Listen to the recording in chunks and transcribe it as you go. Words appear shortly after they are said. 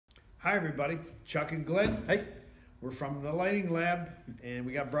Hi everybody, Chuck and Glenn. Hey. We're from the Lighting Lab, and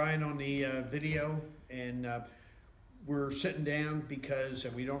we got Brian on the video, and we're sitting down because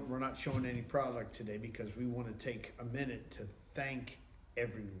we're not showing any product today because we want to take a minute to thank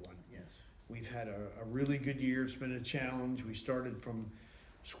everyone. Yes. We've had a really good year. It's been a challenge. We started from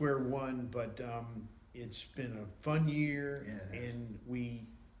square one, but it's been a fun year, Yeah, and we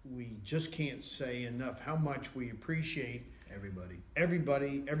just can't say enough how much we appreciate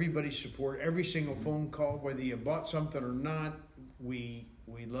everybody's support, every single phone call, whether you bought something or not. We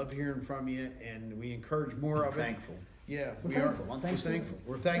love hearing from you, and we encourage more of it. Thankful. Yeah, We're thankful.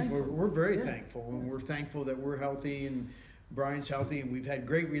 We're thankful. We're very thankful, and we're thankful that we're healthy and Brian's healthy, and we've had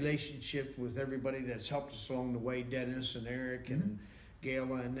great relationship with everybody that's helped us along the way. Dennis and Eric and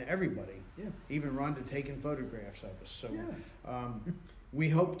Gayla and everybody. Yeah. Even Rhonda taking photographs of us. So. Yeah. We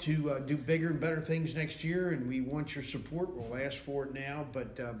hope to do bigger and better things next year, and we want your support. We'll ask for it now,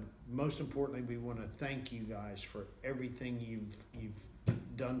 but most importantly, we want to thank you guys for everything you've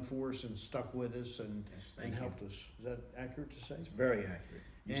done for us and stuck with us and helped us. Is that accurate to say? It's very accurate.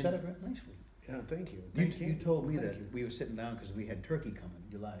 You said it nicely. Yeah, thank you. You told me that we were sitting down because we had turkey coming.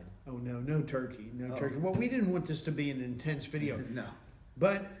 You lied. Oh, no turkey. No turkey. Well, we didn't want this to be an intense video. No.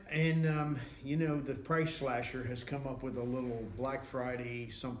 But, and the price slasher has come up with a little Black Friday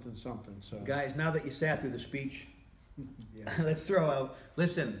something. So Guys, now that you sat through the speech, yeah. let's throw out,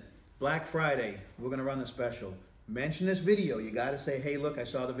 listen, Black Friday, we're going to run the special. Mention this video. You got to say, hey, look, I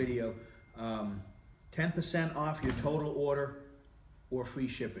saw the video. 10% off your total order or free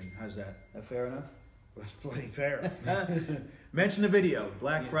shipping. How's that? That fair enough? That's plenty fair. Mention the video,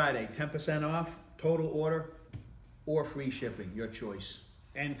 Black Friday, 10% off, total order, or free shipping, your choice.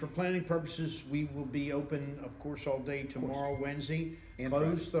 And for planning purposes, we will be open, of course, all day tomorrow, Wednesday, and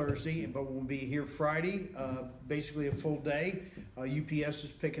closed Thursday, but we'll be here Friday, basically a full day. UPS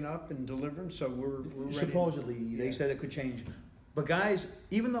is picking up and delivering, so we're ready. Supposedly, they said it could change. But guys,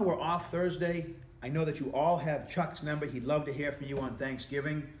 even though we're off Thursday, I know that you all have Chuck's number. He'd love to hear from you on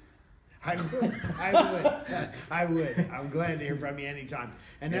Thanksgiving. I would. I'm glad to hear from you anytime.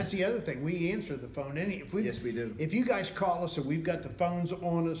 And that's the other thing. We answer the phone. Yes, we do. If you guys call us and we've got the phones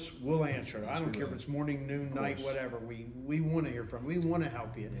on us, we'll answer it. I don't care if it's morning, noon, night, whatever. We want to hear from you. We want to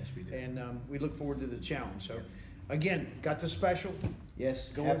help you. Yes, we do. And we look forward to the challenge. So, again, got the special?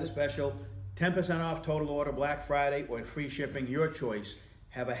 Yes, have the special. 10% off total order, Black Friday, or free shipping, your choice.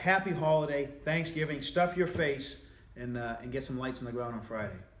 Have a happy holiday, Thanksgiving. Stuff your face, and get some lights on the ground on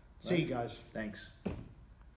Friday. See you guys. Thanks.